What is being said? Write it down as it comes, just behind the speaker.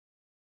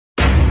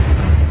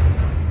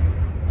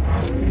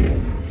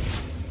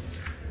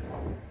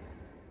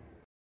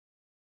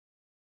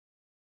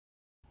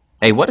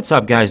Hey, what is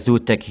up guys,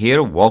 DudeTech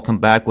here. Welcome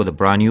back with a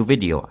brand new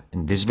video.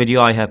 In this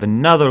video I have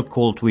another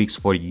cool tweaks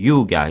for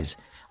you guys.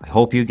 I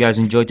hope you guys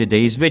enjoyed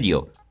today's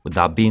video. With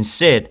that being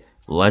said,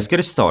 let's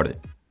get started.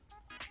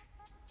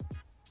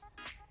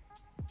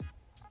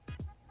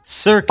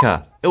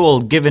 Circa, it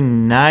will give a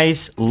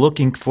nice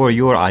looking for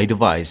your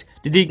iDevice.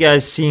 Did you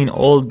guys seen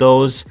all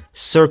those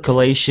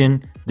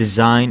circulation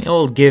design? It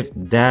will give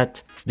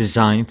that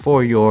design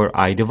for your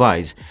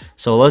iDevice.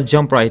 So let's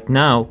jump right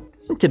now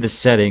into the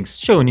settings,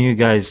 showing you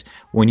guys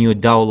when you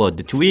download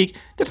the tweak.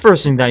 The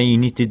first thing that you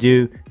need to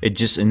do is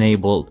just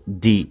enable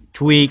the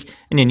tweak,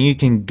 and then you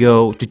can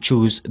go to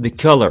choose the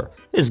color.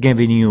 It's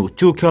giving you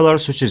two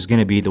colors, which is going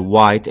to be the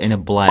white and a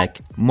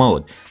black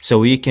mode.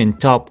 So you can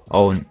tap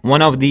on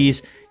one of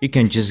these, you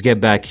can just get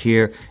back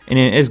here, and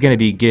then it's going to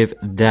be give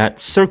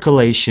that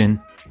circulation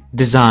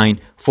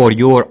design for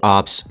your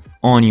apps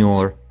on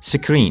your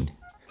screen.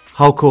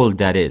 How cool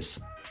that is.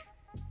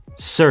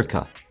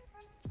 Circa.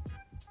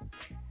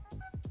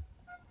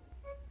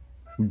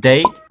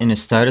 Date and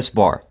status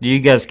bar. You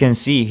guys can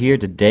see here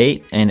the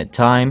date and the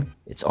time.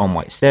 It's on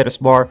my status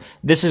bar.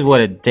 This is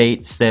what a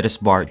date status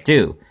bar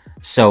do.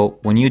 So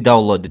when you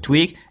download the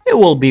tweak, it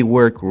will be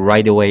work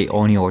right away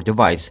on your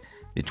device.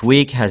 The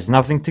tweak has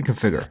nothing to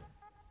configure.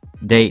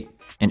 Date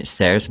and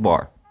status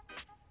bar.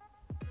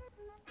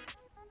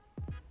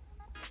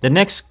 The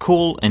next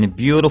cool and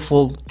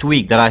beautiful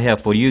tweak that I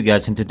have for you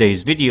guys in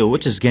today's video,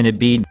 which is going to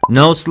be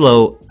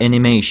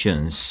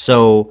NoSlowAnimations.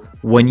 So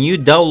when you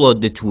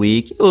download the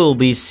tweak, you will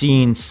be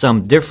seeing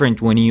some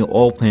different when you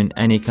open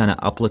any kind of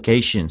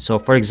application. So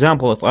for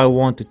example, if I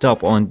want to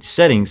tap on the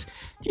settings,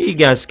 you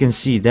guys can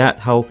see that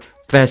how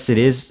fast it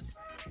is.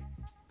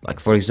 Like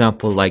for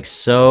example, like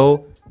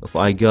so, if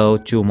I go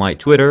to my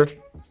Twitter,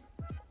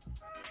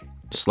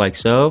 just like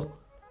so,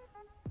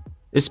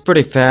 it's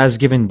pretty fast,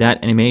 given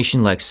that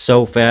animation, like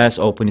so fast.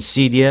 Open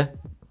Cydia,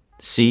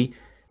 see,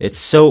 it's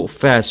so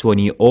fast when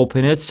you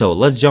open it. So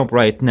let's jump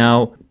right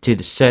now to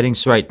the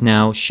settings right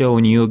now,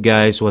 showing you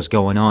guys what's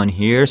going on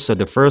here. So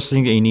the first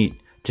thing that you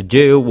need to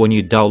do when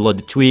you download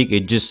the tweak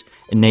is just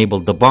enable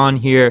the button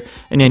here,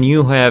 and then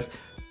you have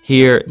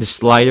here the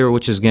slider,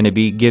 which is going to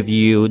be give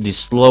you the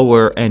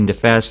slower and the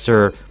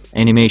faster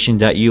animation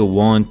that you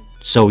want.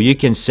 So you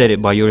can set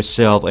it by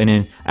yourself, and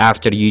then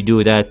after you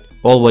do that,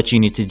 all what you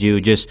need to do,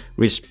 just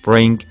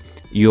respring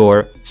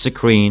your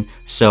screen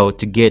so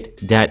to get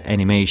that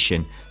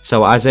animation.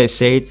 So as I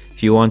said,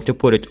 if you want to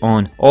put it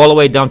on all the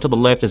way down to the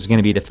left, it's going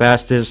to be the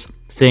fastest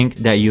thing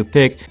that you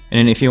pick, and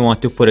then if you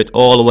want to put it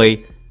all the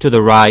way to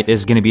the right,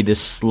 it's going to be the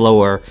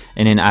slower.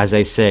 And then as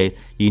I say,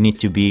 you need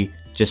to be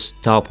just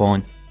tap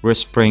on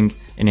respring,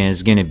 and then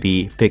it's going to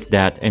be pick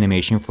that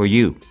animation for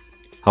you.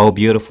 How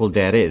beautiful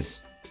that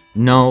is.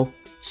 No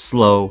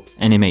slow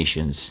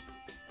animations.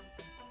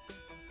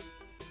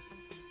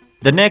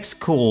 The next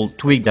cool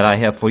tweak that I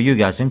have for you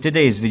guys in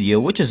today's video,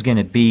 which is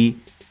gonna be,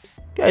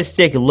 guys,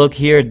 take a look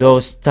here,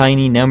 those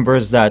tiny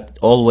numbers that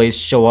always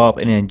show up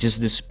and then just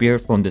disappear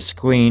from the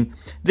screen.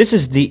 This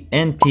is the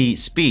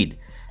NTspeed.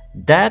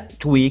 That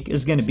tweak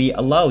is gonna be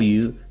allow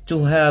you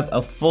to have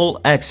a full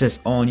access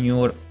on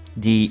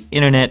the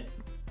internet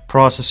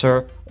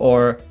processor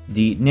or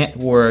the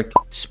network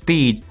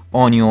speed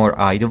on your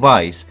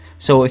iDevice.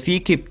 So if you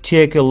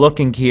take a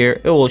looking here,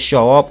 it will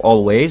show up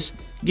always,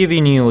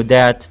 giving you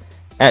that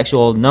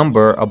actual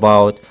number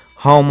about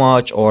how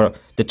much or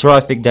the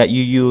traffic that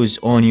you use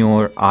on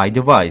your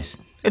iDevice.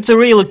 It's a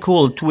really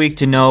cool tweak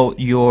to know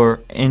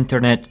your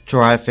internet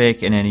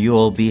traffic, and then you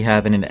will be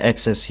having an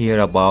access here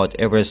about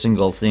every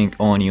single thing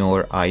on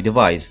your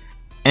iDevice.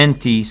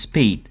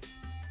 NTspeed.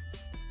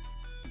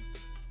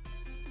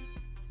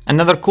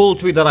 Another cool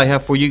tweak that I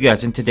have for you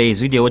guys in today's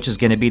video, which is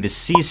going to be the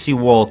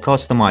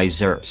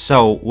CCWallCustomizer.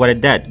 So what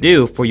did that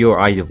do for your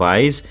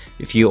iDevice?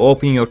 If you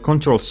open your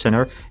control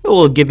center, it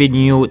will give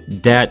you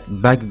that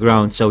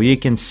background, so you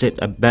can set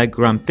a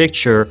background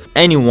picture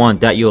anyone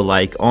that you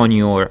like on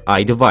your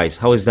iDevice.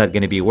 How is that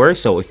going to be work?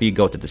 So if you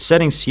go to the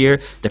settings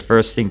here, the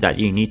first thing that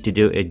you need to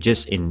do is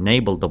just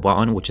enable the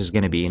button, which is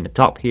going to be in the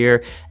top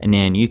here, and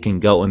then you can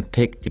go and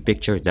pick the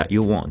picture that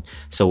you want.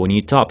 So when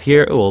you tap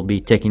here, it will be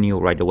taking you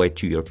right away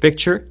to your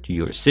picture, to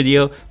your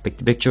studio. Pick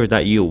the picture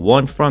that you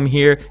want from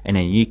here, and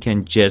then you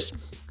can just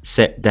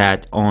set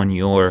that on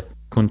your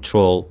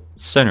control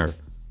center,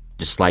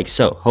 just like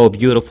so. How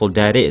beautiful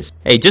that is.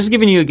 Hey, just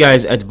giving you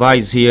guys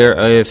advice here.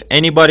 If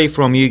anybody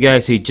from you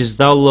guys, he just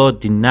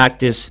download the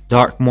Noctis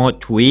dark mode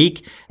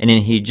tweak, and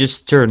then he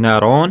just turn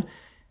that on.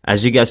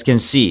 As you guys can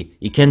see,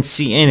 you can't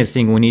see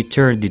anything when you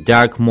turn the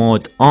dark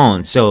mode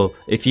on. So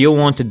if you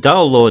want to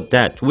download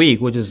that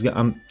tweak, which is,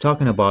 I'm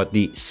talking about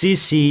the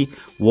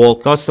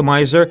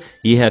CCWallCustomizer,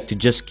 you have to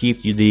just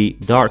keep the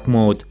dark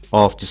mode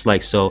off, just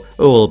like so.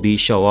 It will be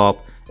show up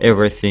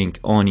everything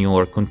on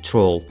your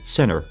control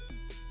center.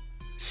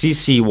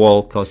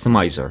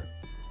 CCWallCustomizer.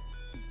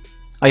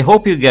 I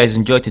hope you guys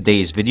enjoyed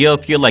today's video.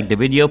 If you liked the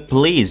video,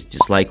 please,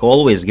 just like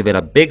always, give it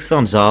a big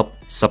thumbs up.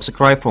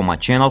 Subscribe for my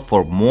channel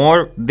for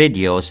more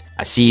videos.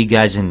 I see you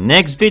guys in the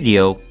next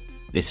video.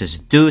 This is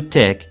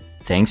DudeTech.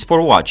 Thanks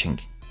for watching.